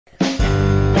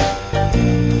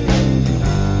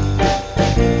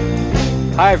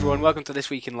Hi everyone, welcome to This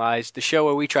Week in Lies, the show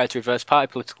where we try to reverse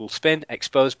party political spin,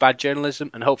 expose bad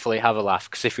journalism, and hopefully have a laugh,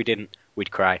 because if we didn't,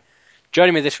 we'd cry.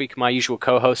 Joining me this week are my usual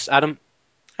co-hosts, Adam.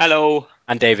 Hello.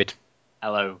 And David.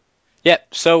 Hello.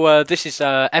 Yep, so this is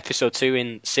episode 2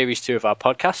 in series 2 of our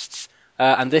podcasts,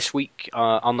 and this week,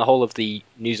 on the whole of the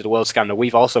News of the World scandal,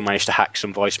 we've also managed to hack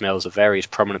some voicemails of various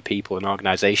prominent people and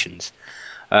organisations,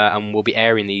 and we'll be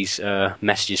airing these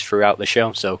messages throughout the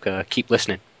show, so keep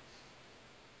listening.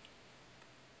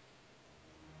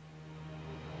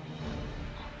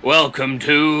 Welcome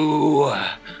to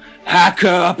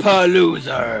Hackerpalooza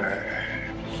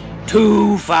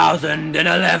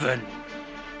 2011.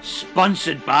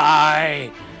 Sponsored by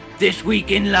This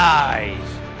Week in Lies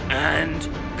and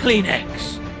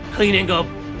Kleenex. Cleaning up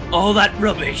all that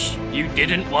rubbish you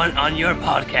didn't want on your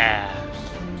podcast.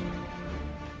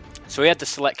 So we had the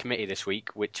select committee this week,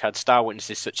 which had star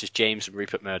witnesses such as James and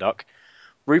Rupert Murdoch.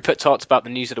 Rupert talked about the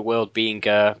News of the World being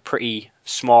pretty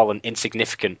small and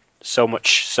insignificant, so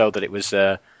much so that it was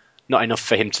not enough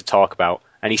for him to talk about.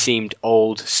 And he seemed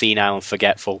old, senile and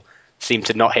forgetful, seemed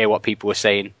to not hear what people were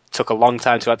saying, took a long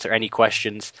time to answer any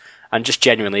questions, and just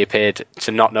genuinely appeared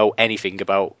to not know anything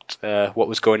about what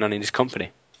was going on in his company.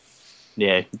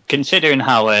 Yeah, considering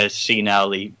how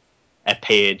senile he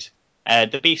appeared,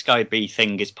 the B Sky B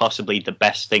thing is possibly the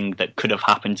best thing that could have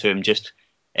happened to him, just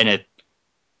in a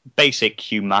basic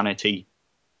humanity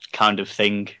kind of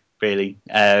thing, really.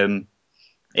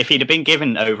 If he'd have been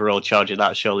given overall charge of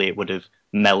that, surely it would have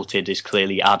melted his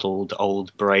clearly addled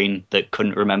old brain that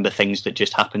couldn't remember things that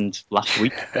just happened last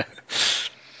week.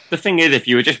 The thing is, if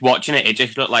you were just watching it, it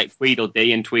just looked like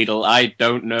Tweedledee and Tweedle. I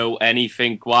don't know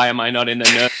anything. Why am I not in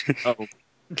the nursing home?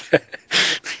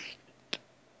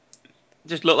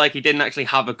 Just looked like he didn't actually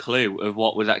have a clue of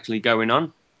what was actually going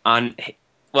on. And,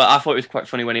 I thought it was quite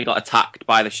funny when he got attacked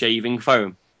by the shaving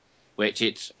foam, which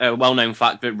it's a well-known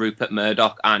fact that Rupert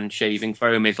Murdoch and shaving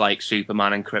foam is like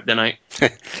Superman and Kryptonite.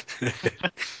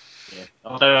 Yeah.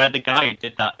 Although the guy who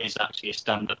did that is actually a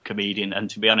stand-up comedian, and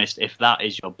to be honest, if that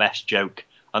is your best joke,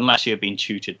 unless you're being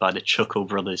tutored by the Chuckle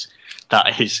Brothers,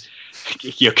 that is,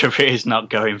 your career is not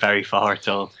going very far at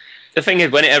all. The thing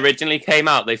is, when it originally came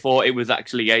out, they thought it was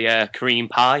actually a cream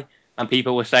pie, and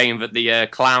people were saying that the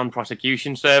Clown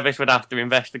Prosecution Service would have to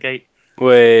investigate.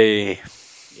 Way.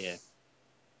 Yeah.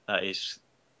 That is,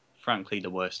 frankly, the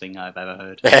worst thing I've ever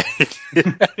heard.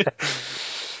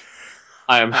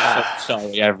 I am so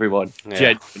sorry, everyone.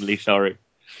 Yeah. Genuinely sorry.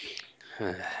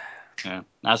 Yeah.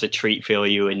 As a treat for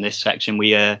you in this section,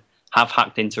 we have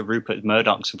hacked into Rupert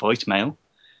Murdoch's voicemail,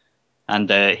 and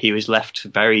he was left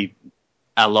a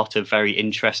lot of very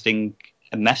interesting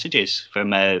messages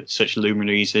from such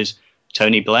luminaries as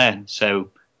Tony Blair.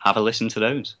 So have a listen to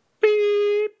those.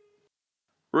 Beep.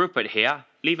 Rupert here.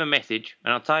 Leave a message,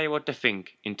 and I'll tell you what to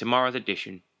think in tomorrow's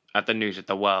edition of the News of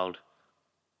the World.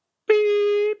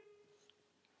 Beep.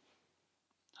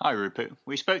 Hi, Rupert.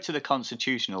 We spoke to the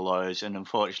constitutional lawyers, and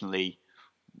unfortunately,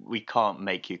 we can't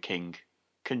make you king.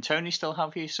 Can Tony still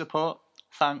have your support?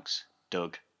 Thanks,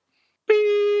 Doug.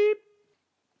 Beep.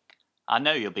 I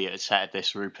know you'll be upset at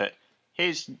this, Rupert.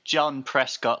 Here's John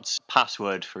Prescott's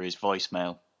password for his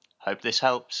voicemail. Hope this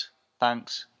helps.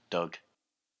 Thanks, Doug.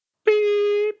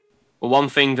 Beep. Well, one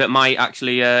thing that might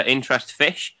actually interest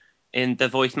Fish in the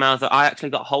voicemails that I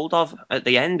actually got hold of at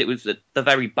the end, it was at the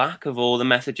very back of all the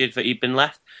messages that he'd been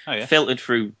left, filtered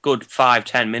through good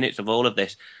 5-10 minutes of all of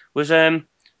this, was a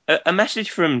message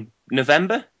from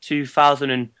November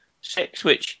 2006,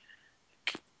 which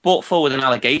brought forward an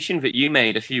allegation that you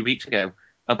made a few weeks ago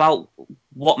about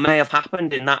what may have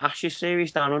happened in that Ashes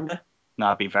series down under. No,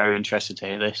 I'd be very interested to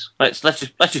hear this. Let's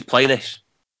just play this.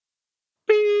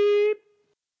 Beep.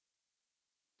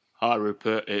 Hi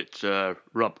Rupert, it's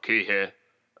Rob Key here.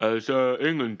 As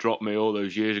England dropped me all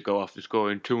those years ago after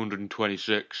scoring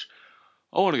 226,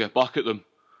 I want to get back at them.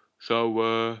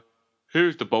 So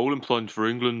here's the bowling plans for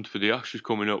England for the Ashes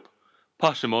coming up.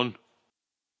 Pass them on.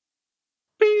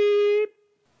 Beep.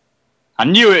 I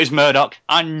knew it was Murdoch.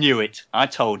 I knew it. I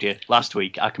told you last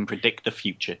week I can predict the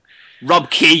future. Rob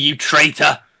Key, you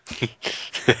traitor!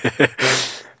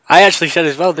 I actually said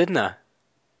as well, didn't I?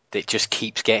 It just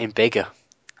keeps getting bigger.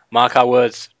 Mark our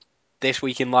words. This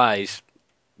Week in Lies,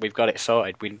 we've got it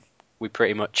sorted. We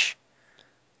pretty much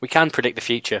we can predict the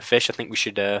future. Fish, I think we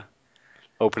should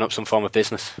open up some form of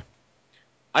business.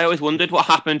 I always wondered what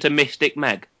happened to Mystic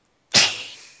Meg.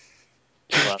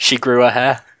 She grew her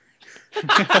hair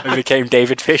and became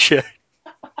David Fisher.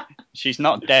 She's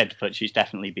not dead, but she's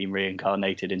definitely been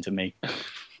reincarnated into me.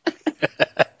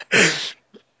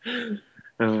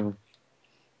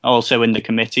 Also in the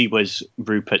committee was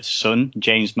Rupert's son,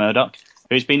 James Murdoch.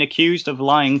 who's been accused of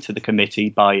lying to the committee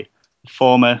by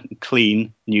former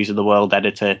Clean News of the World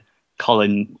editor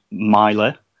Colin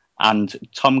Myler and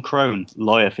Tom Crone,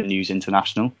 lawyer for News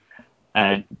International.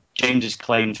 James is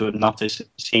claimed to have not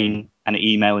seen an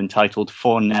email entitled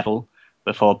 "For Neville"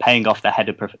 before paying off the head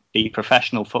of the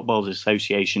Professional Footballers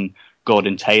Association,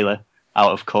 Gordon Taylor,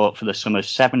 out of court for the sum of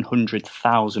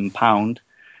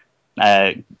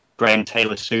 £700,000. Graham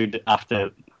Taylor sued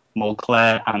after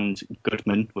Mulclair and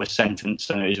Goodman were sentenced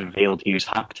and it was revealed he was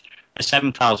hacked. The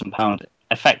 £7,000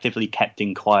 effectively kept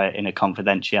him quiet in a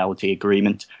confidentiality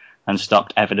agreement and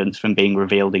stopped evidence from being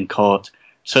revealed in court,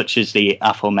 such as the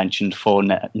aforementioned For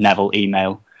Neville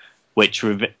email, which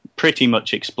pretty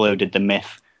much exploded the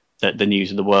myth that the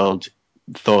News of the World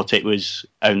thought it was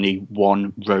only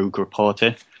one rogue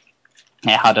reporter.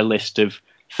 It had a list of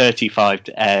 35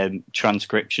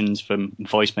 transcriptions from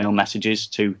voicemail messages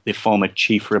to the former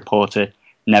chief reporter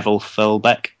Neville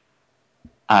Thurlbeck.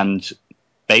 And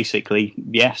basically,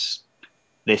 yes,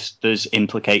 this does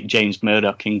implicate James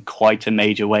Murdoch in quite a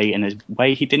major way, in a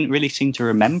way he didn't really seem to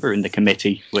remember in the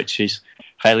committee, which is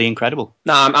fairly incredible.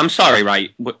 No, I'm sorry,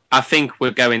 right? I think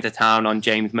we're going to town on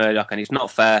James Murdoch, and it's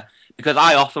not fair, because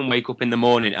I often wake up in the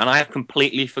morning and I have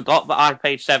completely forgot that I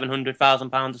paid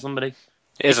 £700,000 to somebody.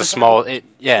 It is a small,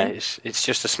 it's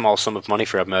just a small sum of money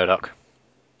for Ed Murdoch.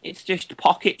 It's just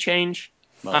pocket change,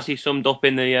 as he summed up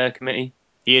in the committee.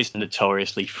 He is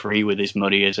notoriously free with his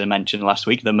money, as I mentioned last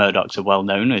week. The Murdochs are well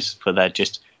known as for their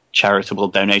just charitable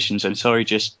donations. I'm sure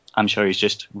he's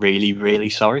just really, really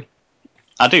sorry.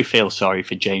 I do feel sorry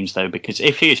for James, though, because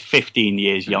if he is 15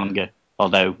 years younger,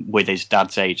 although with his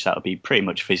dad's age, that would be pretty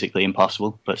much physically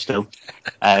impossible, but still,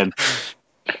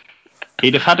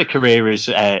 he'd have had a career as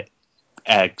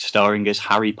starring as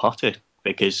Harry Potter,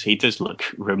 because he does look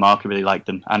remarkably like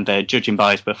them. And judging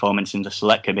by his performance in the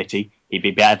select committee, he'd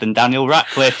be better than Daniel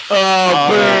Radcliffe.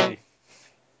 It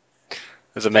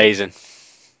was amazing.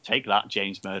 Take that,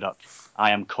 James Murdoch. I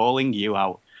am calling you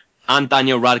out. And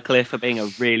Daniel Radcliffe for being a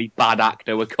really bad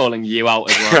actor. We're calling you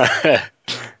out as well.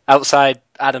 Outside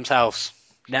Adam's house.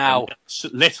 Now.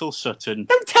 Little Sutton.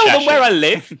 Don't tell them where I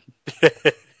live.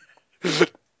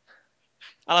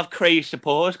 I'll have crazy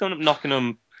supporters coming up knocking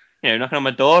on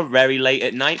my door very late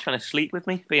at night, trying to sleep with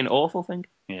me. Be an awful thing.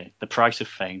 Yeah, the price of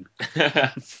fame.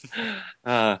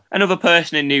 Another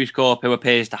person in News Corp who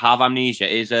appears to have amnesia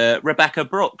is Rebecca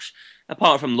Brooks.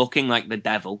 Apart from looking like the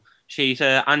devil, she's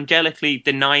angelically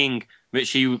denying that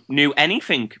she knew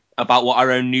anything about what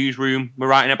our own newsroom were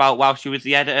writing about while she was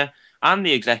the editor and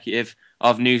the executive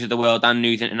of News of the World and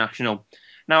News International.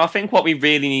 Now, I think what we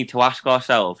really need to ask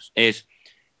ourselves is,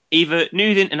 either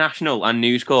News International and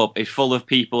News Corp is full of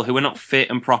people who are not fit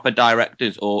and proper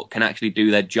directors or can actually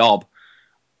do their job,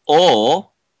 or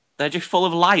they're just full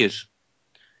of liars.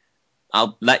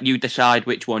 I'll let you decide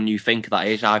which one you think that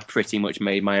is. I've pretty much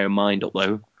made my own mind up,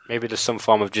 though. Maybe there's some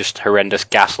form of just horrendous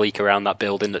gas leak around that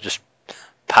building that just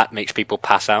makes people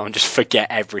pass out and just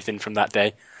forget everything from that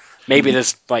day. Maybe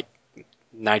there's, like,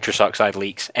 nitrous oxide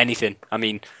leaks. Anything. I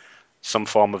mean, some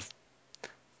form of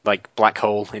like black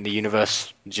hole in the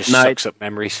universe just sucks up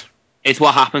memories. It's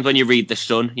what happens when you read The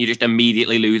Sun. You just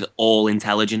immediately lose all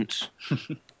intelligence.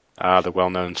 The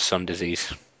well-known sun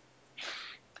disease.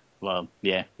 Well,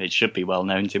 yeah, it should be well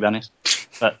known, to be honest.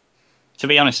 But to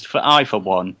be honest, I for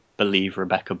one believe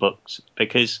Rebecca Brooks,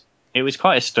 because it was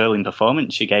quite a sterling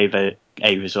performance. She gave a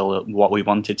result of what we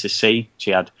wanted to see.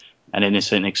 She had an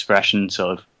innocent expression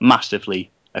sort of masterfully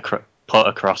put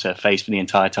across her face for the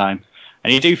entire time.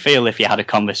 And you do feel if you had a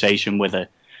conversation with her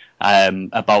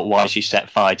about why she set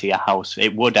fire to your house,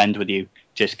 it would end with you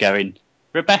just going,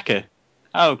 Rebecca,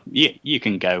 you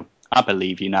can go. I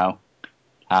believe you now.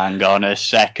 Hang on a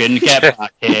second, get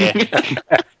back here.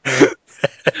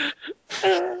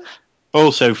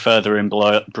 Also further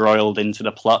embroiled into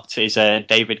the plot is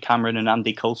David Cameron and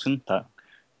Andy Coulson, that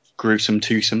gruesome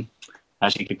twosome,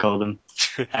 as you could call them.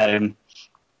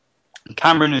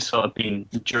 Cameron has sort of been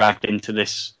dragged into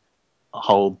this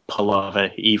whole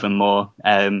palaver even more.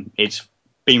 It's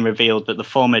been revealed that the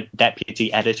former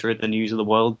deputy editor at the News of the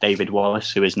World, David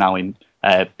Wallace, who is now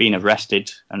been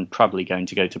arrested and probably going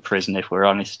to go to prison if we're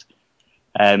honest,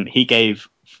 he gave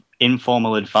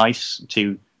informal advice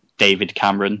to David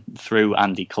Cameron through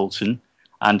Andy Coulson,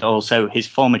 and also his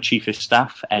former chief of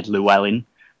staff, Ed Llewellyn,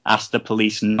 asked the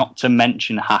police not to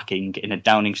mention hacking in a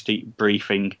Downing Street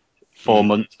briefing 4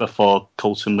 months before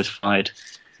Coulson was fired.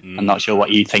 I'm not sure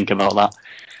what you think about that.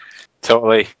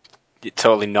 Totally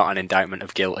not an indictment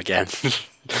of guilt again.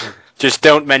 Just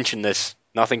don't mention this.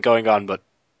 Nothing going on, but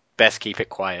best keep it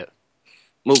quiet.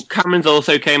 Well, Cameron's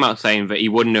also came out saying that he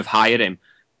wouldn't have hired him.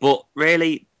 But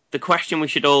really, the question we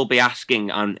should all be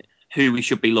asking and who we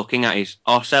should be looking at is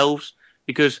ourselves,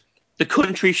 because the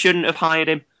country shouldn't have hired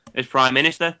him as Prime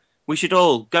Minister. We should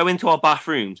all go into our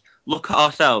bathrooms, look at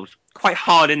ourselves quite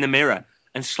hard in the mirror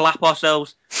and slap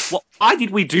ourselves. Why did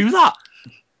we do that?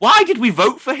 Why did we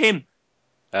vote for him?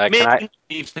 Maybe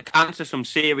needs to answer some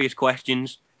serious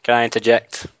questions. Can I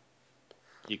interject?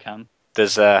 You can.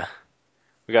 There's I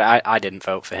didn't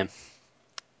vote for him.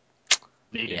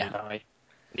 Neither did I.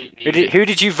 Who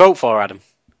did you vote for, Adam?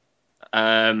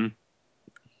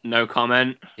 No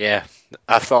comment. Yeah,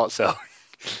 I thought so.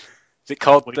 Is it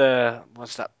called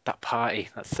what's that party?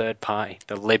 That third party,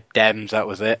 the Lib Dems. That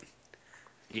was it.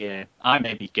 Yeah, I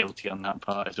may be guilty on that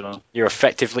part as well. You're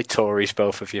effectively Tories,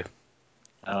 both of you.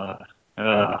 Go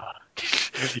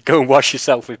and wash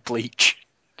yourself with bleach.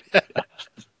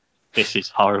 This is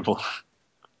horrible.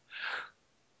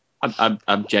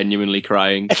 I'm genuinely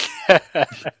crying.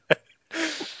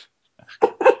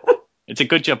 It's a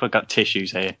good job I got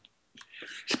tissues here.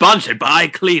 Sponsored by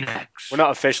Kleenex. We're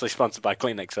not officially sponsored by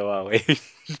Kleenex, though, are we?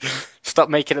 Stop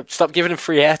giving them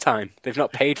free airtime. They've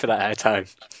not paid for that airtime.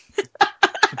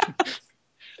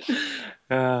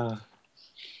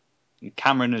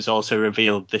 Cameron has also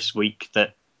revealed this week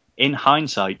that, in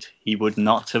hindsight, he would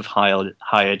not have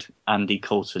hired Andy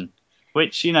Coulson,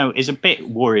 which, is a bit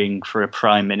worrying for a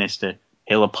Prime Minister.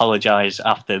 He'll apologise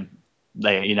after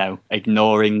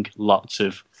ignoring lots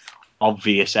of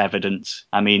obvious evidence.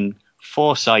 I mean,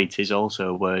 foresight is also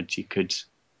a word you could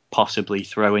possibly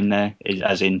throw in there,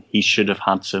 as in he should have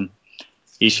had some.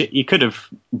 You could have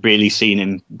really seen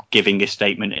him giving a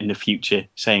statement in the future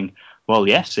saying, well,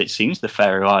 yes, it seems the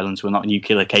Faroe Islands were not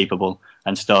nuclear capable,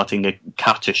 and starting a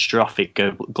catastrophic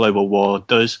global war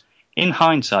does, in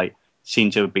hindsight, seem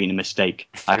to have been a mistake.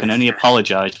 I can only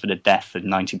apologise for the death of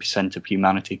 90% of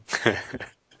humanity. Yeah,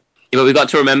 but we've got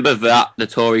to remember that the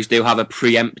Tories do have a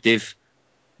preemptive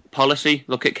policy.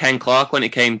 Look at Ken Clarke when it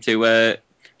came to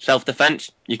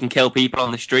self-defence. You can kill people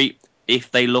on the street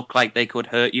if they look like they could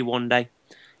hurt you one day.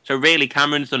 So really,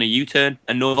 Cameron's done a U-turn,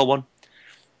 another one.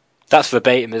 That's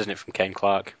verbatim, isn't it, from Ken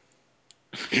Clarke?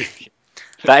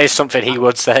 That is something he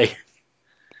would say.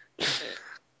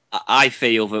 I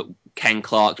feel that Ken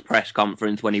Clarke's press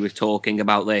conference when he was talking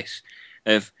about this,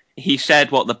 he said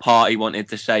what the party wanted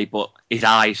to say, but his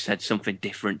eyes said something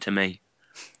different to me.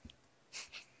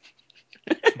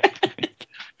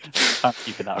 Thank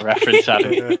you for that reference,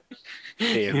 Adam.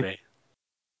 Dear me.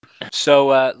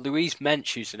 So Louise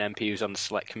Mensch, who's an MP who's on the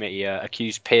select committee,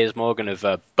 accused Piers Morgan of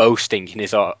boasting in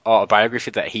his autobiography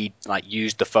that he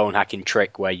used the phone hacking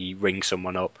trick where you ring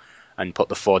someone up and put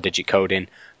the 4-digit code in,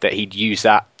 that he'd use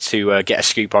that to get a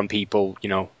scoop on people,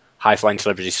 high-flying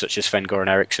celebrities such as Sven-Goran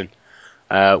Eriksson,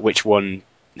 which won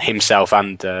himself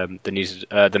and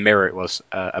the Mirror, it was,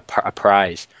 a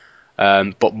prize.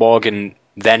 But Morgan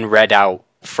then read out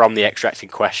from the extract in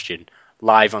question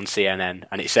live on CNN,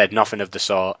 and it said nothing of the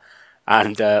sort.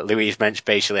 And Louise Mensch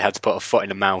basically had to put her foot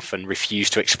in her mouth and refuse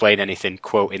to explain anything,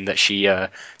 quoting that she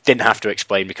didn't have to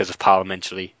explain because of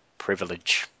parliamentary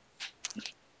privilege.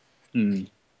 She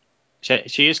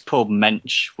is called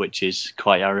Mensch, which is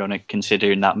quite ironic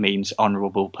considering that means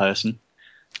honourable person.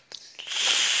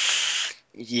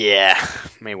 Yeah,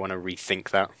 may want to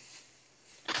rethink that.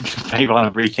 May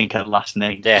want to rethink her last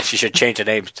name. Yeah, she should change her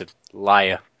name to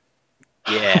Liar.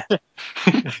 Yeah.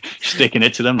 Sticking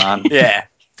it to the man.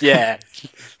 Yeah.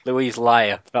 Louise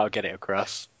Liar. That'll get it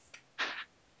across.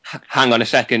 Hang on a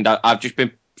second. I've just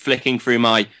been flicking through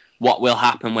my what will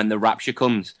happen when the rapture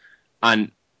comes,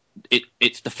 and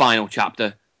it's the final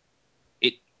chapter.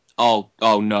 Oh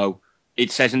no.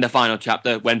 It says in the final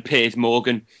chapter, when Piers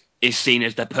Morgan is seen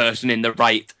as the person in the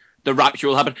right, the rapture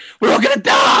will happen. We're all going to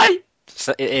die!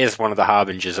 So it is one of the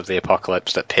harbingers of the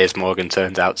apocalypse that Piers Morgan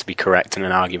turns out to be correct in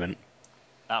an argument.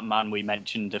 That man we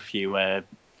mentioned a few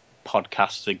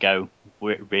podcasts ago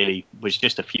really was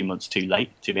just a few months too late,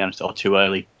 to be honest, or too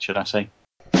early, should I say.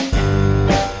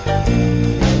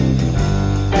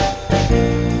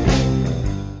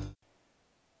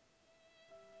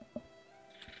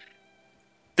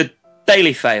 The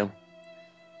Daily Fail.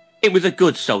 It was a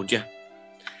good soldier.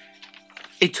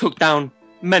 It took down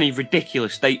many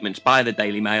ridiculous statements by the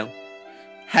Daily Mail.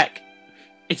 Heck,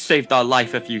 it saved our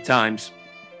life a few times.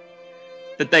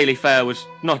 The Daily Fail was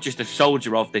not just a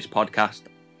soldier of this podcast.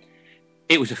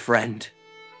 It was a friend.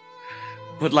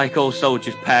 But like all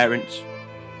soldiers' parents,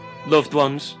 loved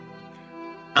ones,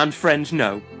 and friends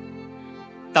know,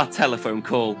 that telephone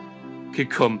call could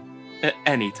come at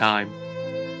any time.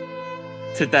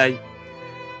 Today,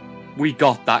 we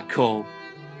got that call.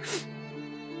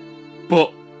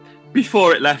 But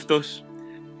before it left us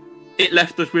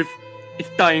with its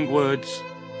dying words.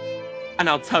 and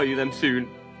I'll tell you them soon.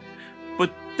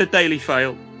 But the Daily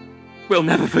Fail will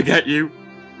never forget you.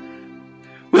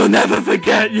 We'll never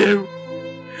forget you.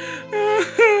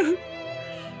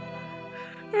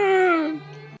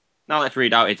 Now let's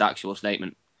read out its actual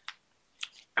statement.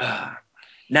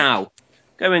 Now,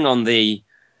 going on the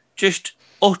just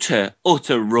utter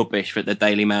rubbish that the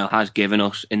Daily Mail has given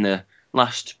us in the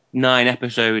last 9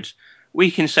 episodes,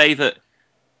 we can say that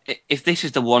if this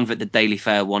is the one that the Daily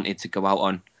Fail wanted to go out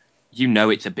on, you know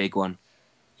it's a big one.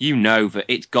 You know that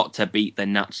it's got to beat the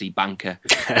Nazi banker.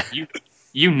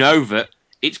 you know that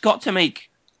it's got to make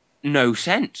no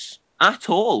sense at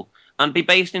all and be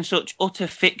based in such utter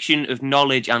fiction of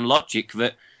knowledge and logic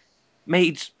that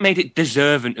made it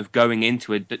deserving of going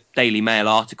into a Daily Mail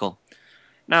article.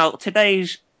 Now,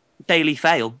 today's Daily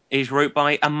Fail is wrote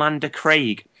by Amanda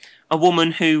Craig, a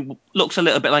woman who looks a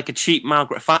little bit like a cheap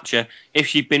Margaret Thatcher if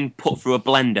she'd been put through a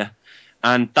blender,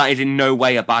 and that is in no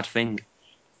way a bad thing.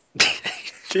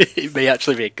 It may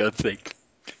actually be a good thing.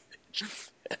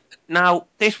 Now,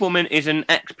 this woman is an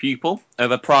ex-pupil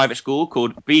of a private school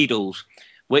called Beadles,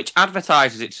 which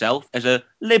advertises itself as a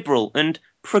liberal and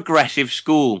progressive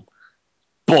school.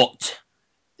 But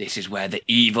this is where the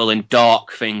evil and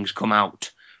dark things come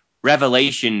out.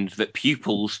 Revelations that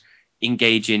pupils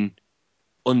engage in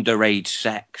underage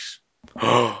sex,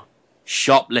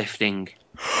 shoplifting,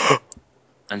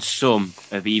 and some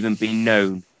have even been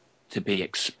known to be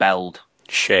expelled.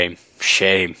 Shame.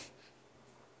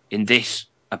 In this,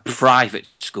 a private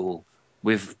school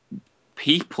with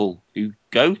people who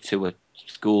go to a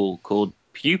school called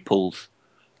pupils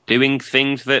doing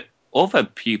things that other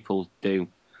pupils do.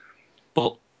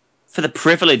 But for the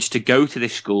privilege to go to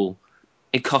this school,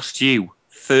 it costs you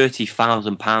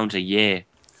 £30,000 a year.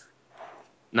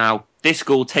 Now, this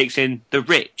school takes in the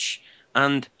rich,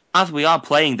 and as we are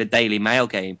playing the Daily Mail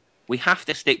game, we have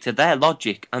to stick to their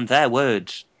logic and their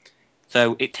words.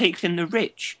 So it takes in the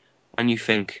rich, and you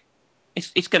think,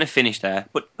 it's going to finish there,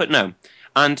 but no.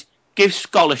 And gives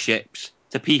scholarships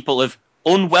to people of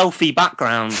unwealthy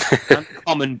backgrounds and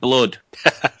common blood.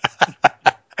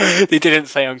 They didn't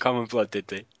say uncommon blood, did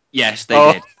they? Yes, they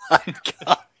did. Oh my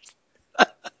God.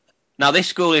 Now, this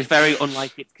school is very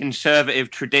unlike its conservative,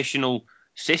 traditional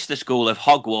sister school of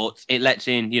Hogwarts. It lets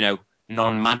in,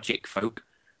 non-magic folk,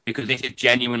 because this is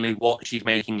genuinely what she's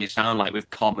making it sound like with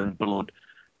common blood.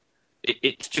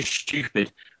 It's just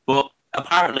stupid. But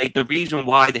apparently the reason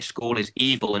why this school is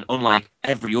evil and unlike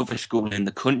every other school in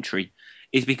the country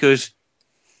is because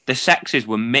the sexes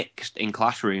were mixed in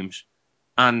classrooms,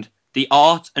 and the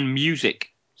art and music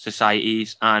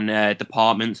societies and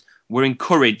departments were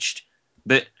encouraged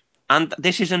that, and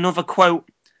this is another quote,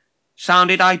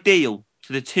 sounded ideal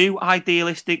to the two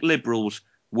idealistic liberals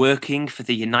working for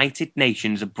the United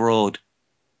Nations abroad.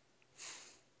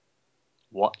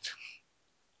 What?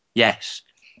 Yes.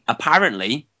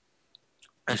 Apparently,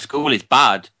 a school is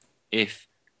bad if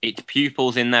its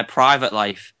pupils in their private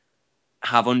life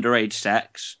have underage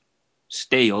sex,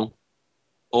 steal,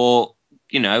 or,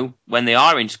 when they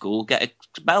are in school, get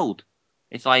expelled.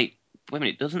 It's like, wait a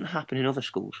minute, it doesn't happen in other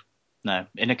schools. No,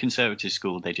 in a conservative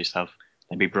school, they'd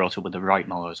be brought up with the right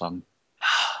morals on.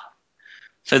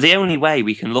 So the only way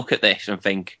we can look at this and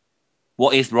think,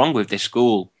 what is wrong with this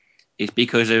school, is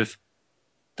because of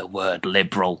the word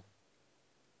liberal.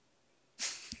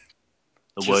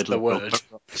 The word.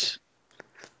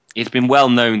 It's been well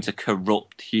known to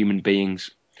corrupt human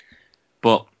beings.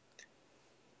 But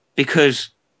because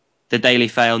the Daily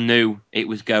Fail knew it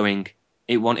was going,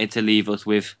 it wanted to leave us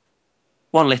with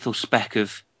one little speck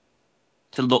of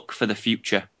to look for the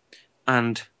future.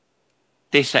 And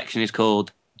this section is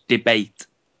called Debate.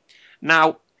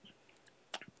 Now,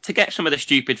 to get some of the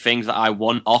stupid things that I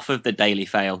want off of the Daily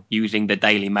Fail using the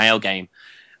Daily Mail game,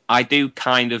 I do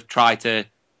kind of try to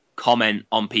comment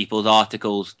on people's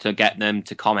articles to get them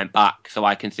to comment back so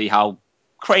I can see how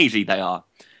crazy they are.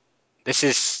 This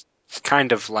is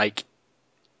kind of like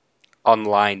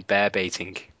online bear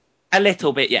baiting. A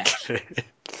little bit, yes.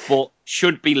 But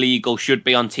should be legal, should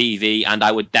be on TV, and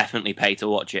I would definitely pay to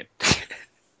watch it.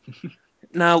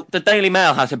 Now, the Daily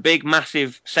Mail has a big,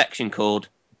 massive section called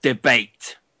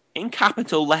Debate, in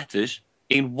capital letters,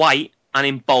 in white and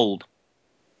in bold.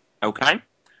 Okay?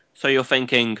 So you're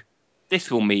thinking, this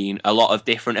will mean a lot of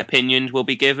different opinions will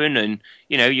be given, and,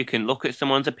 you can look at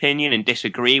someone's opinion and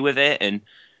disagree with it, and,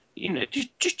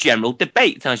 just general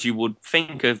debate, as you would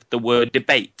think of the word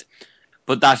debate.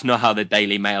 But that's not how the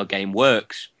Daily Mail game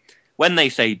works. When they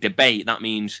say debate, that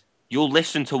means you'll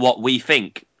listen to what we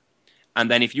think, and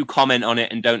then if you comment on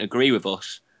it and don't agree with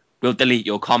us, we'll delete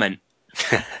your comment.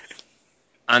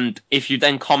 And if you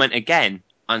then comment again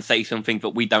and say something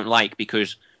that we don't like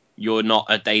because you're not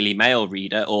a Daily Mail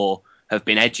reader or have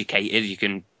been educated, you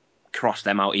can cross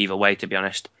them out either way, to be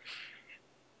honest.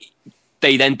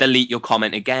 They then delete your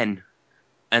comment again,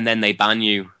 and then they ban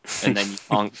you, and then you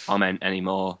can't comment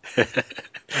anymore. Which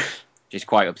is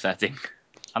quite upsetting.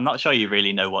 I'm not sure you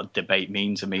really know what debate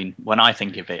means. I mean, when I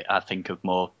think of it, I think of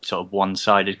more sort of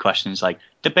one-sided questions like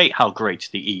debate how great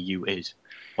the EU is,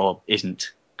 or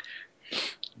isn't,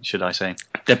 should I say.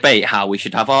 Debate how we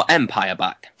should have our empire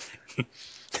back.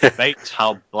 Debate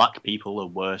how black people are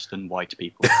worse than white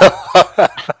people.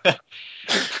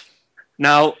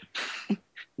 Now,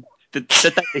 the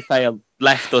Daily Mail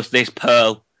left us this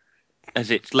pearl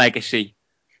as its legacy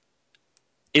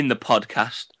in the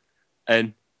podcast,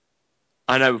 and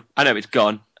I know it's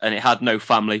gone, and it had no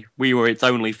family. We were its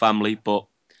only family, but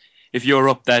if you're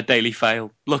up there, Daily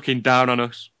Mail, looking down on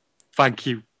us, thank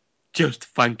you. Just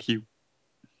thank you.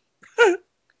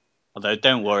 Although,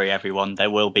 don't worry, everyone, there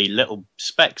will be little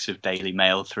specks of Daily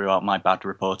Mail throughout my bad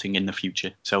reporting in the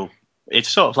future. So it's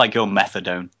sort of like your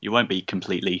methadone. You won't be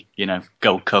completely,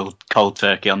 go cold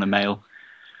turkey on the Mail.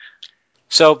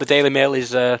 So the Daily Mail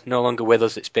is no longer with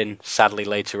us. It's been sadly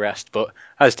laid to rest. But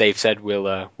as Dave said,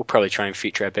 we'll probably try and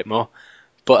feature it a bit more.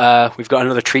 But we've got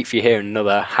another treat for you here,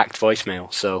 another hacked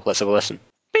voicemail. So let's have a listen.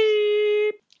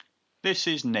 Beep! This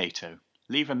is NATO.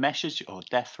 Leave a message or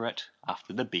death threat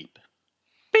after the beep.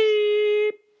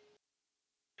 Beep!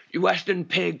 You Western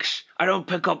pigs, I don't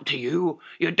pick up to you.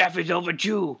 Your death is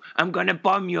overdue. I'm gonna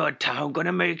bomb your town,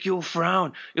 gonna make you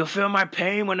frown. You'll feel my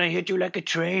pain when I hit you like a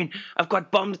train. I've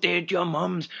got bombs to hit your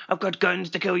mums. I've got guns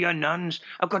to kill your nuns.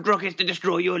 I've got rockets to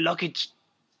destroy your luck. It's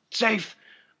safe.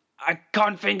 I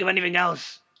can't think of anything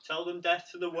else. Tell them death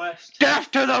to the West.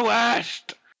 Death to the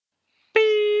West!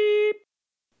 Beep!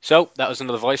 So that was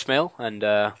another voicemail, and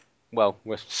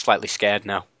we're slightly scared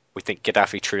now. We think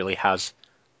Gaddafi truly has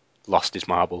lost his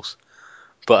marbles.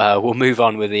 But we'll move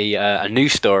on with a new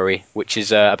story, which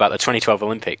is about the 2012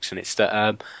 Olympics, and it's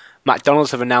that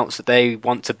McDonald's have announced that they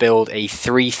want to build a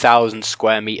 3,000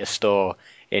 square meter store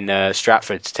in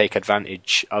Stratford to take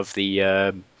advantage of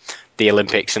the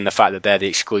Olympics and the fact that they're the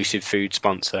exclusive food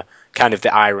sponsor. Kind of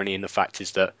the irony in the fact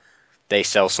is that they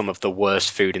sell some of the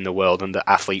worst food in the world and that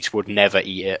athletes would never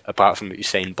eat it, apart from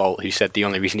Usain Bolt, who said the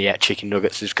only reason he ate chicken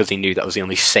nuggets is because he knew that was the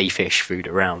only safe-ish food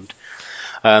around.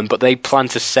 But they plan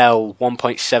to sell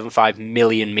 1.75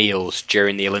 million meals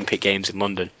during the Olympic Games in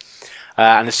London.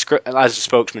 And as the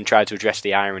spokesman tried to address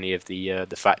the irony of the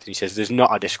fact, he says there's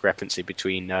not a discrepancy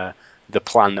between the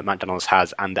plan that McDonald's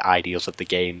has and the ideals of the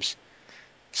Games.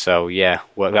 So yeah,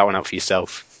 work that one out for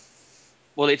yourself.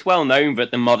 Well, it's well known that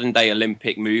the modern day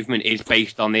Olympic movement is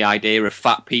based on the idea of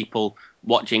fat people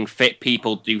watching fit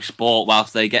people do sport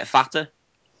whilst they get fatter.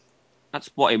 That's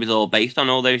what it was all based on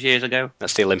all those years ago.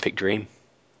 That's the Olympic dream.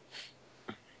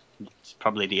 It's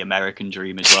probably the American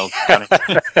dream as well.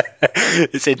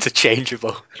 It's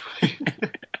interchangeable.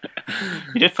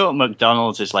 You'd have thought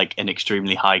McDonald's is like an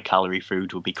extremely high calorie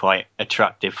food would be quite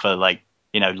attractive for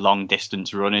long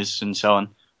distance runners and so on,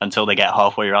 until they get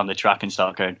halfway around the track and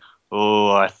start going,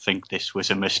 oh, I think this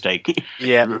was a mistake.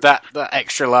 Yeah, that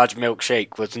extra large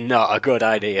milkshake was not a good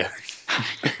idea.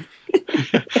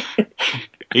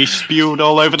 He spewed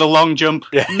all over the long jump.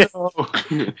 Yeah. No.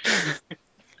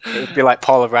 It would be like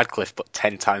Paula Radcliffe, but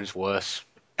 10 times worse.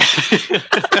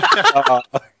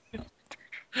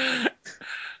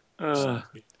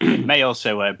 It may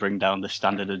also bring down the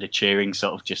standard of the cheering,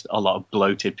 sort of just a lot of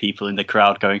bloated people in the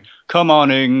crowd going, come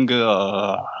on,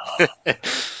 Inga.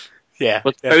 Yeah.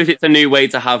 But suppose it's a new way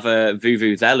to have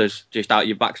vuvuzelas just out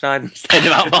your backside instead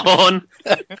of out the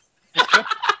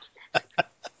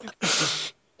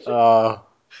horn.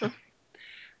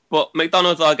 But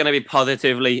McDonald's are going to be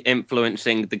positively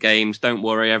influencing the games. Don't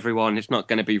worry, everyone. It's not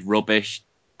going to be rubbish.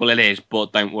 Well, it is,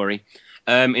 but don't worry.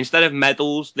 Instead of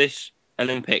medals this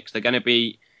Olympics, they're going to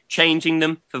be changing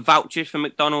them for vouchers for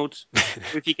McDonald's.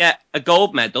 If you get a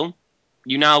gold medal,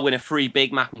 you now win a free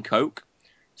Big Mac and Coke.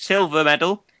 Silver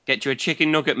medal gets you a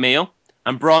chicken nugget meal.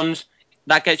 And bronze,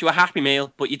 that gets you a Happy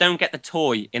Meal, but you don't get the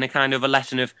toy in a kind of a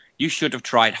lesson of you should have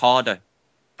tried harder.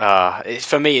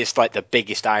 For me, it's like the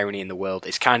biggest irony in the world.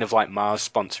 It's kind of like Mars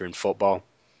sponsoring football.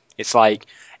 It's like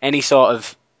any sort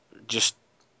of just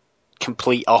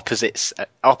complete opposite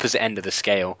end of the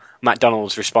scale.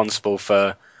 McDonald's responsible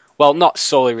for, well, not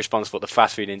solely responsible, the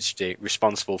fast food industry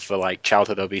responsible for like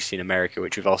childhood obesity in America,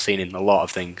 which we've all seen in a lot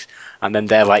of things. And then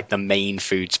they're like the main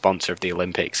food sponsor of the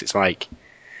Olympics. It's like,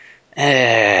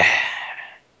 it'd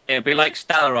be like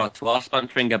Stella Artois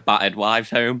sponsoring a battered wives'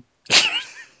 home.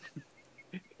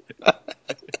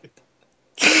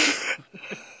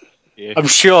 I'm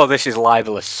sure this is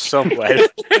libelous somewhere.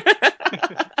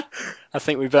 I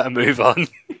think we better move on.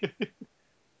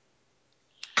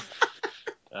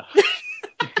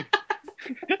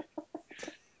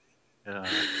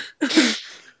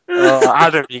 Oh,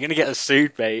 Adam, you're going to get us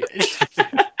sued, mate.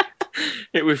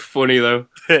 It was funny, though.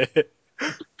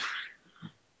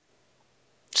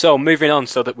 So, moving on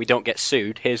so that we don't get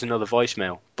sued, here's another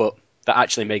voicemail, but that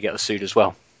actually may get us sued as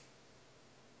well.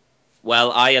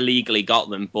 Well, I illegally got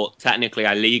them, but technically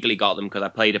I legally got them because I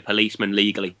played a policeman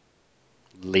legally.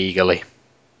 Legally.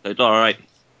 So it's alright.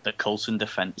 The Coulson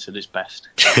defence at its best.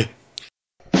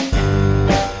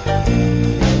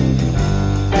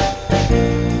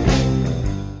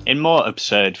 In more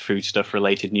absurd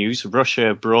foodstuff-related news,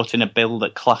 Russia brought in a bill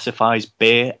that classifies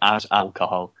beer as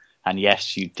alcohol. And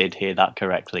yes, you did hear that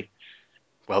correctly.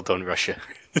 Well done, Russia.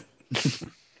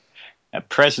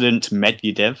 President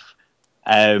Medvedev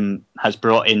has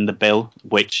brought in the bill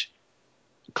which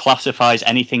classifies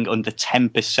anything under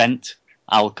 10%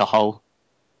 alcohol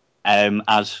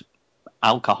as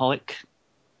alcoholic,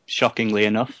 shockingly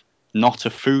enough, not a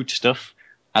foodstuff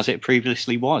as it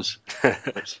previously was.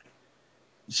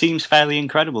 Seems fairly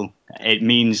incredible. It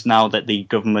means now that the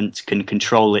government can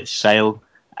control its sale.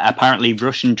 Apparently,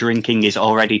 Russian drinking is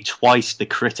already twice the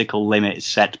critical limit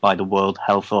set by the World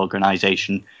Health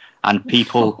Organization, and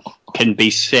people can be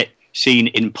seen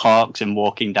in parks and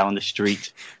walking down the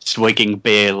street swigging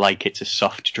beer like it's a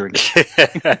soft drink.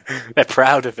 They're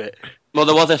proud of it. Well,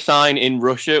 there was a sign in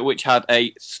Russia which had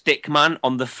a stick man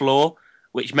on the floor,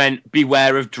 which meant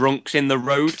beware of drunks in the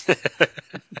road.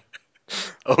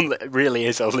 It really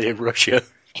is only in Russia.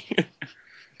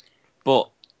 But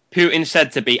Putin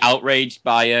said to be outraged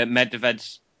by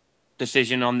Medvedev's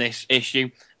decision on this issue,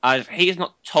 as he has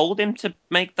not told him to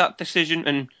make that decision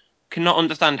and cannot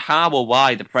understand how or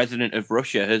why the president of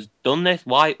Russia has done this.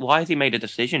 Why has he made a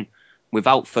decision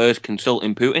without first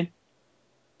consulting Putin?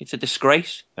 It's a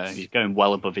disgrace. He's going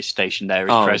well above his station there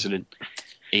as president.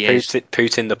 He is.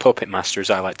 Putin the puppet master, as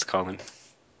I like to call him.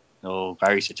 Oh,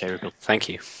 very satirical. Thank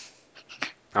you.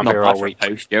 I'm Not here bad all for week. a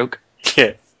post joke.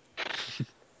 Yeah.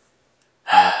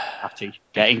 Catty.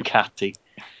 Getting catty.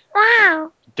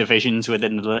 Wow. Divisions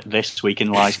within this Week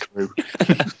in Lies crew.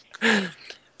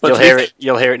 You'll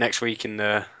hear it next week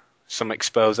in some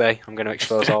expose. I'm going to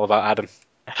expose all about Adam.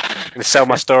 I'm going to sell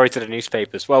my story to the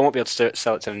newspapers. Well, I won't be able to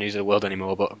sell it to the News of the World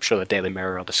anymore, but I'm sure the Daily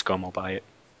Mirror or the Scum will buy it.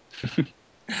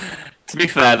 To be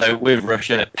fair, though, with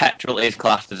Russia, petrol is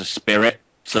classed as a spirit,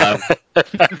 so...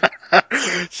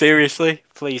 Seriously?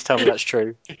 Please tell me that's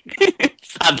true.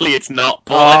 Sadly, it's not,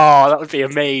 Paul. Oh, that would be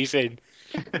amazing.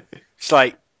 It's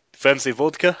like, fancy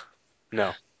vodka?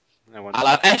 No. I'll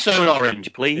have Esso and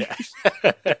orange, please.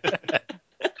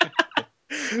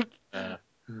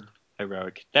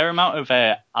 Heroic. Their amount of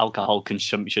alcohol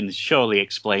consumption surely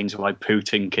explains why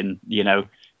Putin can,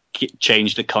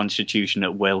 change the constitution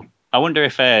at will. I wonder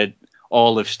if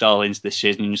all of Stalin's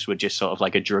decisions were just sort of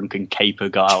like a drunken caper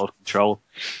got out of control.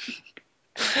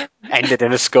 Ended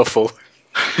in a scuffle.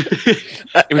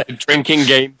 It was a drinking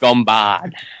game gone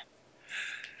bad.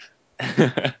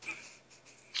 I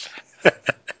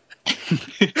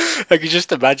could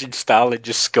just imagine Stalin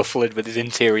just scuffling with his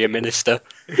interior minister,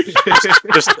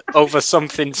 just over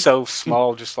something so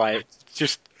small, just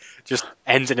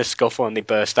ends in a scuffle, and they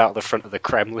burst out of the front of the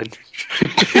Kremlin.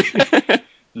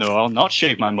 No, I'll not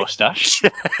shave my mustache.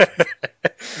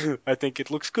 I think it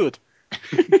looks good.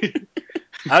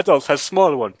 Adolf has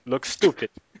small one. Looks stupid.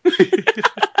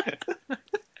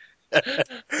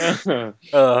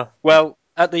 Well,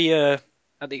 at the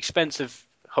expense of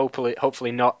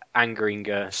hopefully not angering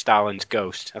Stalin's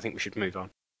ghost, I think we should move on.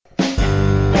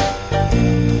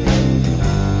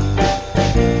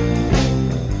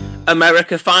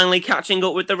 America finally catching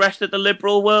up with the rest of the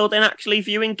liberal world and actually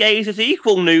viewing gays as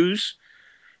equal news.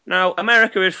 Now,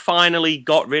 America has finally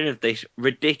got rid of this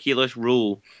ridiculous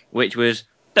rule, which was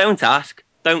don't ask,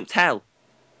 don't tell,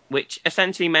 which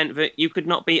essentially meant that you could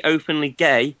not be openly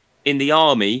gay in the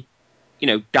army,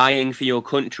 dying for your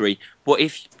country, but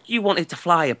if you wanted to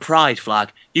fly a pride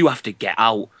flag, you have to get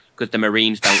out, because the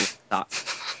Marines don't like that.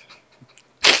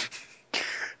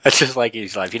 That's just like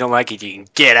he's like, if you don't like it, you can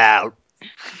get out.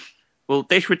 Well,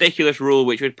 this ridiculous rule,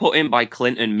 which was put in by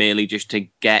Clinton merely just to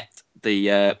get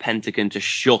the Pentagon to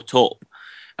shut up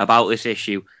about this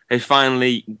issue, has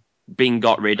finally been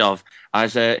got rid of,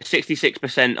 as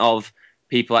 66% of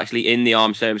people actually in the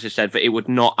armed services said that it would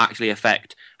not actually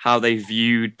affect how they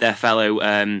viewed their fellow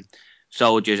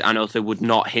soldiers, and also would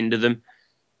not hinder them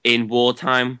in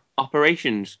wartime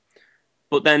operations.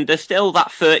 But then there's still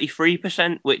that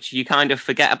 33%, which you kind of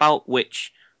forget about,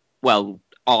 which, well,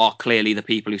 are clearly the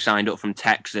people who signed up from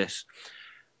Texas.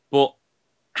 But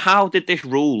how did this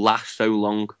rule last so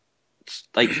long?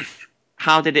 like,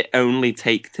 how did it only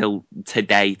take till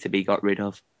today to be got rid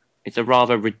of? It's a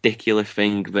rather ridiculous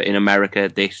thing that in America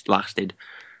this lasted,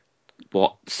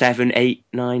 7, 8,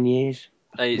 9 years?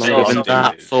 Longer than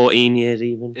that, 14 years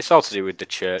even. It's all to do with the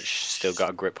church still got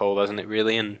a grip hold, hasn't it,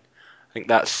 really? And I think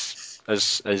that's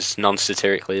as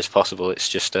non-satirically as possible. It's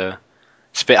just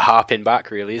it's a bit harping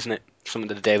back, really, isn't it? Something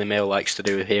that the Daily Mail likes to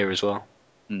do here as well.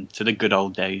 To the good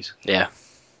old days. Yeah,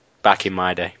 back in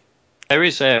my day. There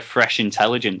is fresh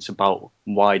intelligence about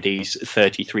why these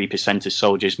 33% of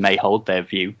soldiers may hold their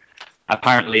view.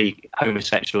 Apparently,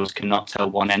 homosexuals cannot tell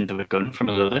one end of a gun from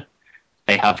another.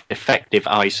 They have defective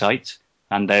eyesight,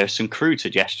 and there are some crude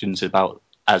suggestions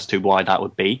as to why that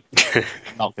would be. I'm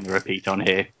not going to repeat on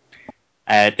here.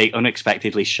 They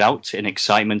unexpectedly shout in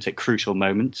excitement at crucial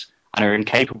moments and are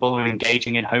incapable of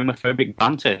engaging in homophobic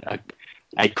banter,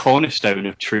 a cornerstone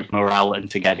of troop morale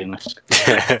and togetherness.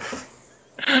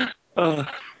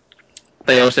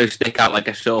 They also stick out like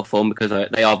a sore thumb because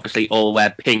they obviously all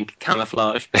wear pink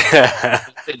camouflage.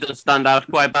 It does stand out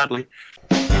quite badly.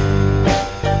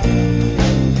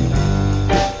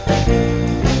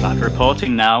 Back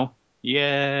reporting now.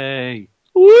 Yay!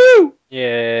 Woo!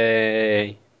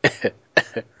 Yay!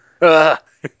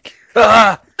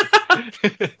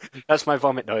 That's my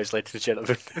vomit noise, ladies and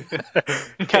gentlemen.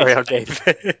 Carry on, Dave.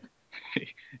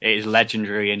 It is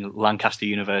legendary in Lancaster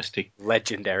University.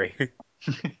 Legendary.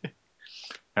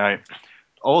 Right.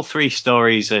 All three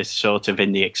stories are sort of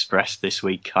in the Express this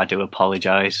week. I do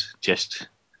apologise.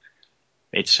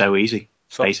 It's so easy.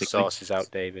 Sort basically. the sources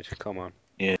out, David. Come on.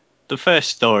 Yeah. The first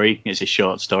story is a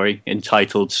short story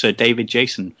entitled Sir David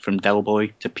Jason from Del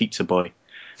Boy to Pizza Boy.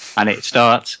 And it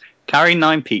starts, carrying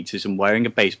 9 pizzas and wearing a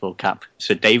baseball cap,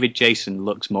 Sir David Jason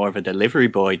looks more of a delivery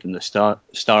boy than the star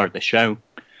of the show.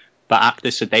 But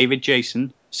actor Sir David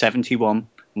Jason, 71,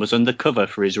 was undercover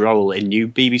for his role in new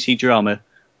BBC drama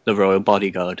The Royal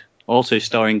Bodyguard, also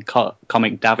starring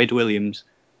comic David Williams,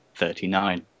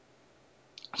 39.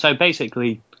 So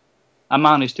basically, a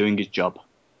man is doing his job.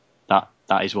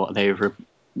 That is what they've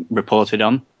reported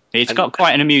on. It's got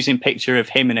quite an amusing picture of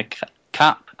him in a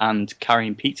cap and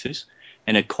carrying pizzas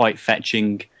in a quite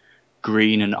fetching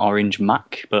green and orange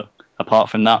Mac. But apart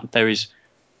from that, there is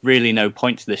really no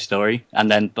point to this story.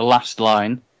 And then the last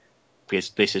line, because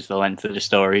this is the length of the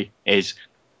story, is,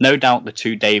 no doubt the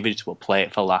two Davids will play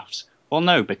it for laughs. Well,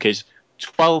 no, because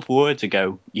 12 words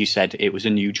ago you said it was a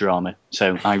new drama.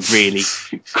 So I really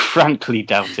frankly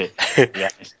doubt it.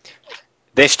 Yes.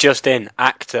 This just in,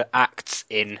 actor acts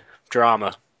in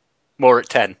drama. More at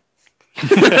 10.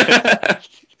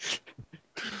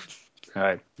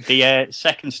 Right. The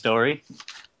second story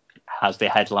has the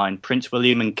headline, Prince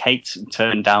William and Kate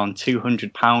turned down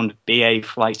 £200 BA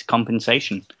flight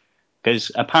compensation.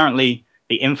 Because apparently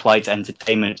the in-flight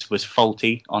entertainment was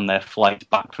faulty on their flight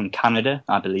back from Canada,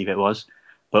 I believe it was,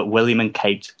 but William and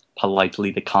Kate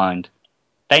politely declined.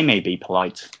 They may be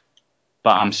polite,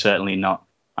 but I'm certainly not.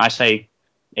 I say,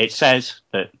 it says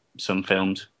that some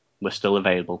films were still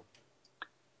available.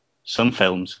 Some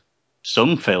films,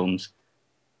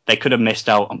 they could have missed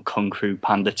out on Kung Fu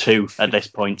Panda 2 at this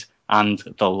point and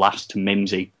The Last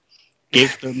Mimsy.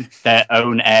 Give them their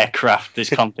own aircraft as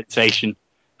compensation.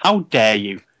 How dare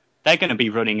you? They're going to be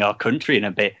running our country in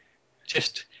a bit.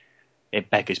 It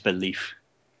beggars belief.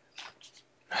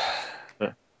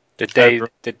 The day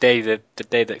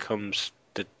that comes,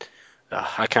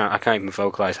 I can't even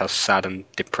vocalize how sad and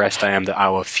depressed I am that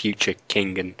our future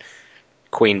king and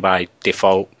queen by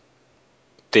default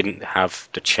didn't have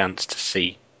the chance to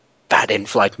see bad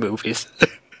in-flight movies.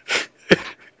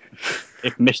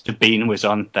 If Mr. Bean was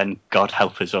on, then God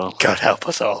help us all. God help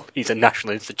us all. He's a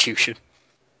national institution.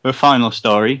 The final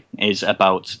story is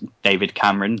about David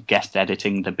Cameron guest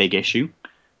editing The Big Issue.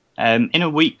 In a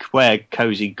week where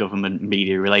cosy government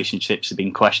media relationships have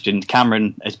been questioned,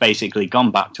 Cameron has basically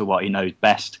gone back to what he knows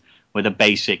best with a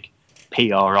basic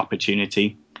PR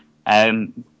opportunity.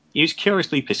 He was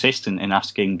curiously persistent in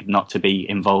asking not to be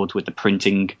involved with the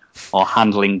printing or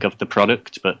handling of the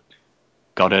product, but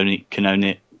God can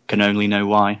only know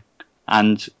why.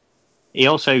 And he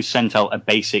also sent out a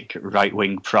basic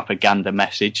right-wing propaganda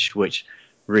message, which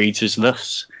reads as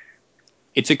thus: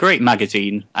 "It's a great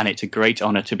magazine, and it's a great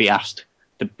honour to be asked.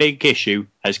 The Big Issue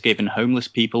has given homeless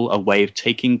people a way of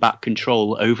taking back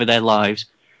control over their lives,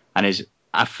 and is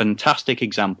a fantastic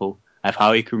example of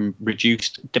how you can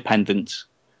reduce dependence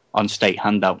on state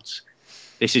handouts.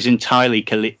 This is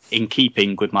entirely in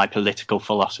keeping with my political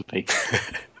philosophy."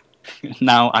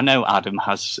 Now, I know Adam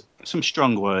has some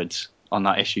strong words on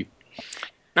that issue.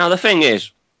 Now, the thing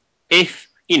is, if,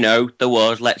 there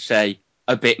was, let's say,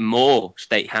 a bit more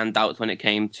state handouts when it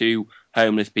came to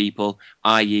homeless people,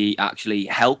 i.e. actually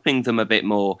helping them a bit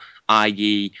more,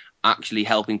 i.e. actually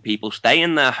helping people stay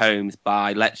in their homes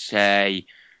by, let's say,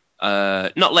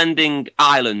 not lending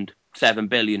Ireland 7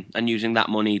 billion and using that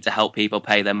money to help people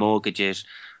pay their mortgages.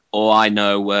 Or I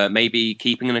know maybe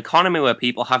keeping an economy where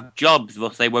people have jobs,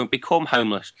 thus they won't become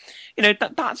homeless.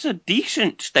 That's a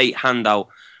decent state handout.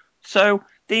 So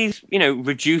these,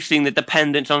 reducing the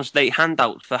dependence on state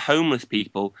handouts for homeless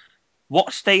people,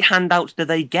 what state handouts do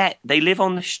they get? They live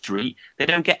on the street. They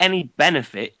don't get any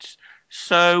benefits.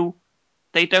 So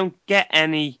they don't get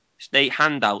any state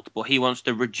handouts, but he wants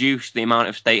to reduce the amount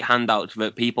of state handouts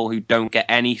that people who don't get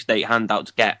any state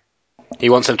handouts get. He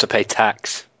wants them to pay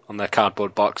tax on their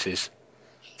cardboard boxes.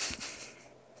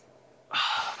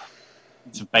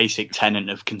 It's a basic tenet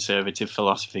of conservative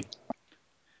philosophy.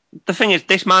 The thing is,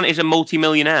 this man is a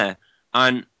multi-millionaire,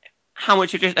 and how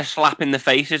much of just a slap in the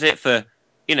face is it for,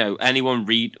 anyone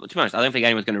read... To be honest, I don't think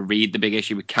anyone's going to read the big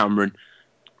issue with Cameron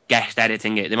guest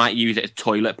editing it. They might use it as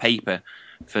toilet paper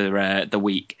for the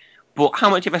week. But how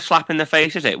much of a slap in the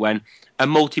face is it when a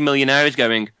multi-millionaire is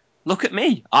going, look at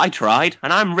me, I tried,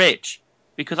 and I'm rich?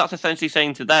 Because that's essentially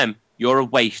saying to them, you're a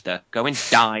waster, go and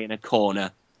die in a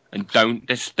corner, and don't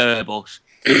disturb us.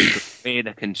 We're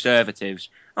the Conservatives,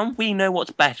 and we know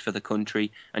what's best for the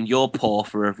country, and you're poor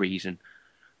for a reason.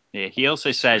 Yeah, he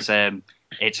also says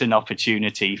it's an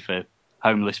opportunity for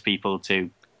homeless people to,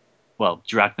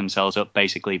 drag themselves up,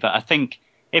 basically. But I think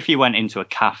if you went into a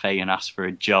cafe and asked for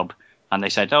a job, and they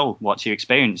said, oh, what's your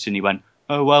experience? And he went,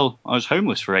 oh, well, I was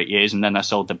homeless for 8 years, and then I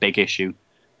sold the big issue.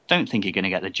 Don't think you're going to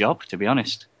get the job, to be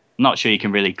honest. I'm not sure you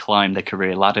can really climb the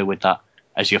career ladder with that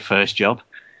as your first job.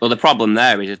 Well, the problem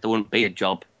there is that there wouldn't be a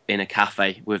job in a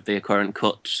cafe with the current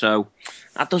cuts, so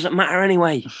that doesn't matter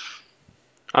anyway.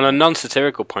 On a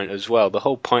non-satirical point as well, the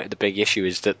whole point of the big issue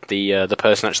is that the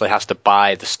person actually has to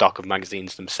buy the stock of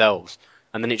magazines themselves,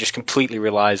 and then it just completely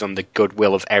relies on the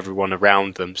goodwill of everyone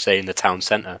around them, say in the town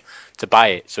centre, to buy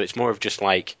it. So it's more of just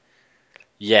like,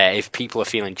 yeah, if people are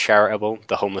feeling charitable,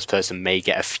 the homeless person may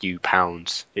get a few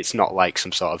pounds. It's not like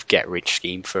some sort of get-rich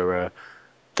scheme for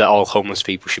that all homeless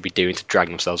people should be doing to drag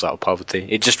themselves out of poverty.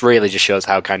 It just really just shows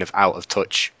how kind of out of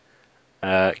touch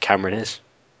Cameron is.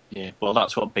 Yeah, well,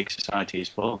 that's what big society is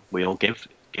for. We all give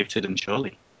to them,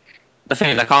 surely. The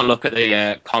thing is, I can't look at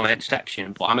the comment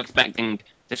section, but I'm expecting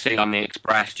to see on the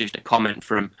Express just a comment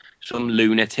from some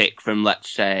lunatic from, let's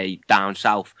say, down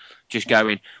south, just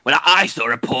going, well, I saw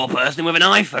a poor person with an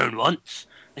iPhone once.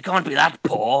 They can't be that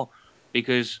poor.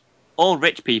 Because all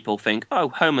rich people think, oh,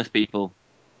 homeless people,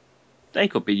 they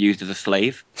could be used as a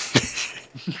slave.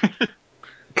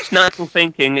 It's natural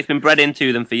thinking. It's been bred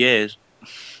into them for years.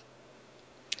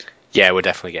 Yeah, we're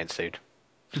definitely getting sued.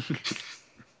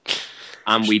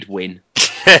 And we'd win.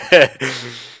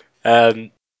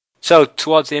 So,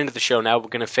 towards the end of the show now, we're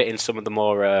going to fit in some of the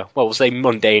more, we'll say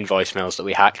mundane voicemails that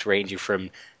we hacked, ranging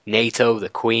from NATO, the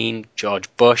Queen,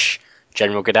 George Bush,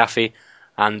 General Gaddafi,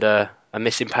 and a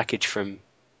missing package from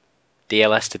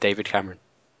DLS to David Cameron.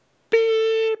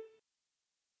 Beep!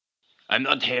 I'm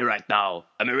not here right now.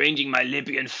 I'm arranging my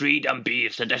Libyan freedom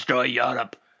beefs to destroy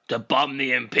Europe, to bomb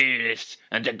the imperialists,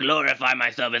 and to glorify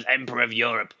myself as Emperor of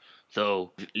Europe.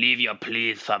 So, leave your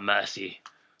pleas for mercy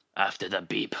after the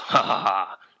beep. Ha ha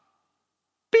ha.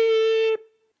 Beep!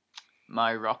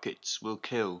 My rockets will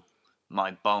kill.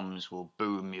 My bombs will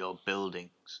boom your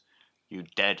buildings. You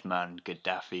dead man,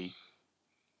 Gaddafi.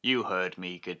 You heard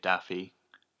me, Gaddafi.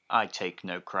 I take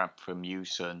no crap from you,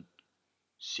 son.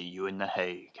 See you in The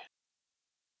Hague.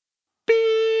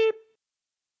 Beep!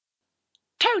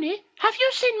 Tony, have you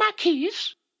seen my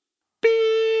keys?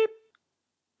 Beep!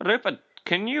 Rupert,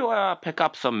 can you pick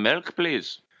up some milk,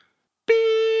 please?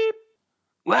 Beep!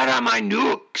 Where are my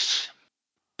nukes?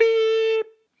 Beep!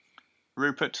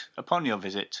 Rupert, upon your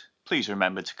visit, please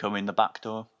remember to come in the back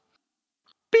door.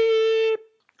 Beep!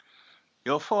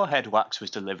 Your forehead wax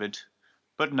was delivered,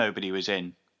 but nobody was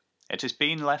in. It has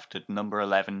been left at number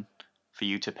 11 for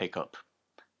you to pick up.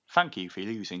 Thank you for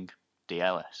using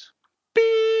DLS.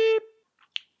 Beep!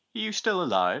 Are you still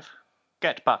alive?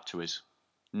 Get back to us.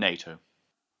 NATO.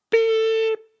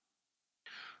 Beep!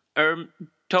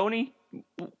 Tony,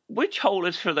 which hole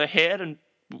is for the head and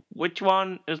which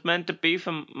one is meant to be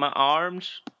for my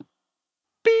arms?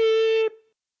 Beep!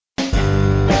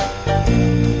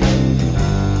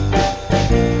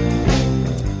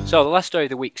 So the last story of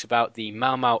the week's about the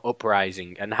Mau Mau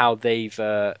uprising and how they've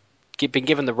been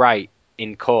given the right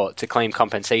in court to claim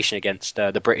compensation against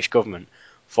the British government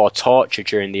for torture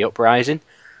during the uprising.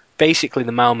 Basically,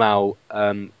 the Mau Mau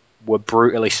were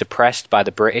brutally suppressed by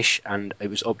the British, and it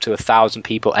was up to 1,000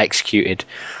 people executed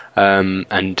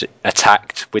and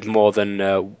attacked, with more than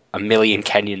 1 million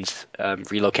Kenyans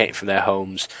relocating from their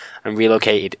homes and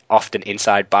relocated often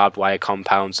inside barbed wire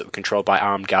compounds that were controlled by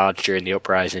armed guards during the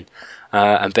uprising.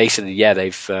 And basically,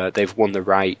 they've won the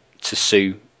right to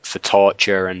sue for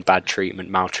torture and bad treatment,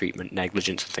 maltreatment,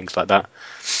 negligence, and things like that.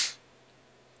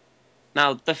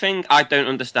 Now, the thing I don't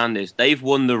understand is they've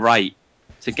won the right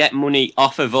to get money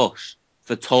off of us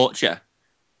for torture.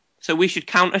 So we should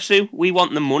counter-sue. We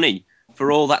want the money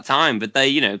for all that time. But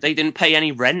they didn't pay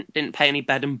any rent, didn't pay any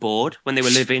bed and board when they were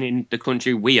living in the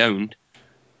country we owned.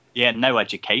 Yeah, no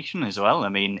education as well. I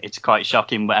mean, it's quite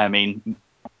shocking. I mean,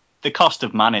 the cost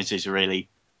of manners is really,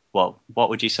 what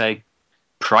would you say?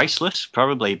 Priceless,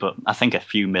 probably, but I think a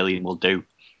few million will do.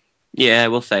 Yeah,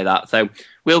 we'll say that. So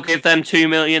we'll give them 2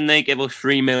 million, they give us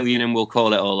 3 million, and we'll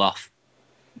call it all off.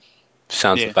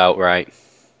 Sounds about right.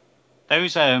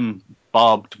 Those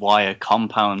barbed wire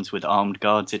compounds with armed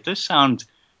guards, it does sound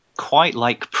quite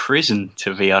like prison,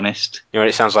 to be honest. You know what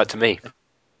it sounds like to me?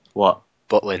 What?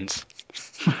 Butlins.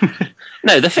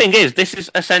 No, the thing is, this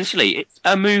is essentially, it's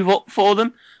a move up for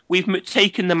them. We've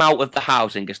taken them out of the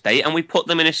housing estate and we put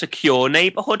them in a secure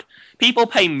neighbourhood. People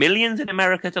pay millions in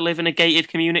America to live in a gated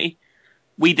community.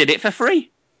 We did it for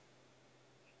free.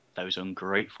 Those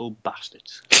ungrateful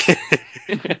bastards.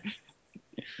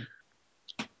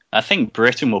 I think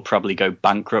Britain will probably go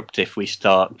bankrupt if we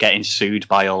start getting sued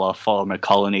by all our former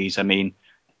colonies. I mean,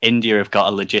 India have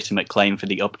got a legitimate claim for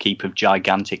the upkeep of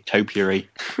gigantic topiary.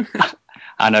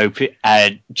 I know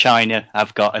China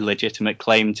have got a legitimate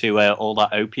claim to all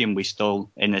that opium we stole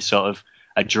in a sort of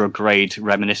a drug raid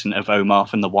reminiscent of Omar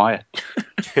from The Wire.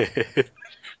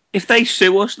 If they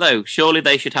sue us, though, surely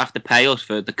they should have to pay us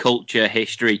for the culture,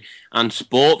 history, and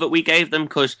sport that we gave them.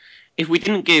 Because if we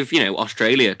didn't give,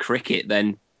 Australia cricket,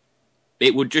 then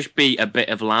it would just be a bit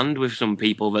of land with some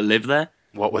people that live there.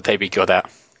 What would they be good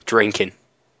at? Drinking.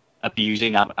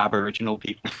 Abusing Aboriginal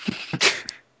people.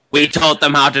 We taught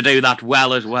them how to do that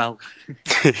well as well.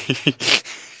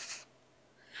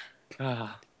 We're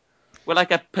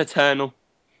like a paternal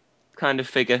kind of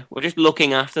figure. We're just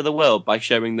looking after the world by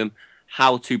showing them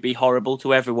how to be horrible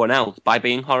to everyone else by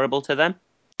being horrible to them.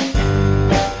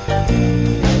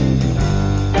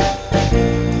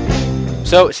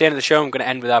 So it's the end of the show. I'm going to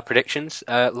end with our predictions.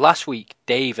 Last week,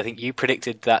 Dave, I think you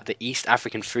predicted that the East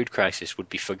African food crisis would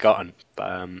be forgotten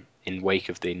in wake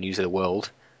of the News of the World.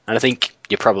 And I think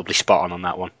you're probably spot on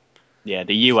that one. Yeah,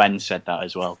 the UN said that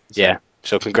as well. So. Yeah,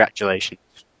 so congratulations.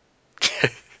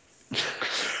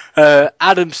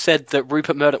 Adam said that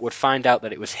Rupert Murdoch would find out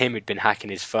that it was him who'd been hacking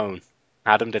his phone.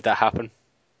 Adam, did that happen?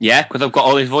 Yeah, because I've got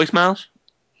all his voicemails.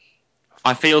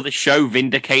 I feel the show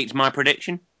vindicates my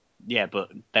prediction. Yeah,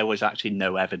 but there was actually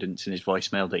no evidence in his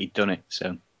voicemail that he'd done it,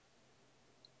 so...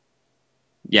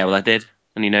 Yeah, well, I did,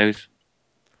 and he knows.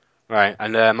 Right,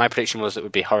 and my prediction was that it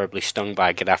would be horribly stung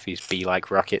by Gaddafi's bee-like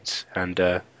rockets, and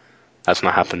that's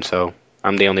not happened, so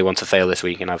I'm the only one to fail this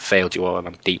week, and I've failed you all, and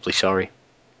I'm deeply sorry.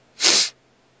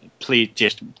 Please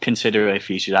just consider if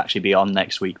you should actually be on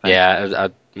next week. Then. Yeah,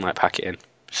 I might pack it in.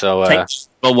 So take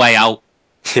the way out.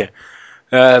 Yeah.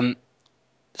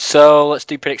 So let's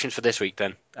do predictions for this week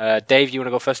then. Dave, you want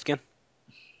to go first again?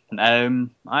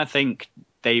 I think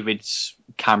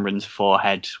Cameron's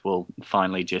forehead will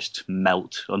finally just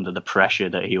melt under the pressure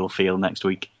that he will feel next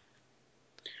week.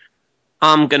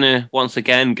 I'm going to once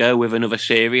again go with another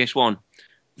serious one.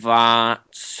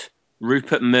 That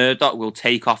Rupert Murdoch will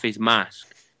take off his mask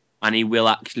and he will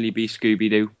actually be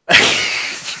Scooby-Doo.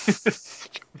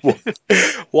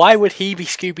 Why would he be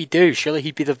Scooby-Doo? Surely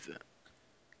he'd be the...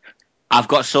 I've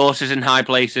got sources in high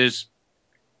places.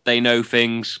 They know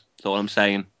things. That's all I'm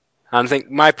saying. I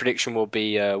think my prediction will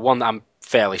be one that I'm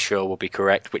fairly sure will be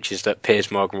correct, which is that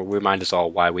Piers Morgan will remind us all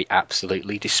why we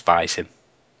absolutely despise him.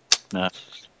 No.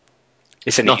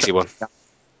 It's an easy one.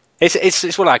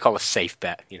 It's what I call a safe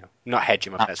bet. Not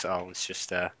hedging my bets at all. It's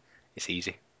just it's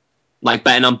easy. Like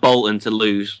betting on Bolton to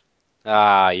lose.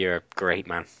 You're a great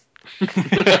man.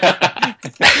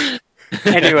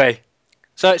 Anyway,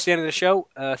 so it's the end of the show.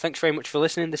 Thanks very much for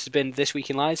listening. This has been This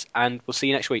Week in Lies, and we'll see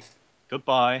you next week.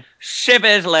 Goodbye.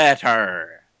 Shivers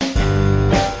later.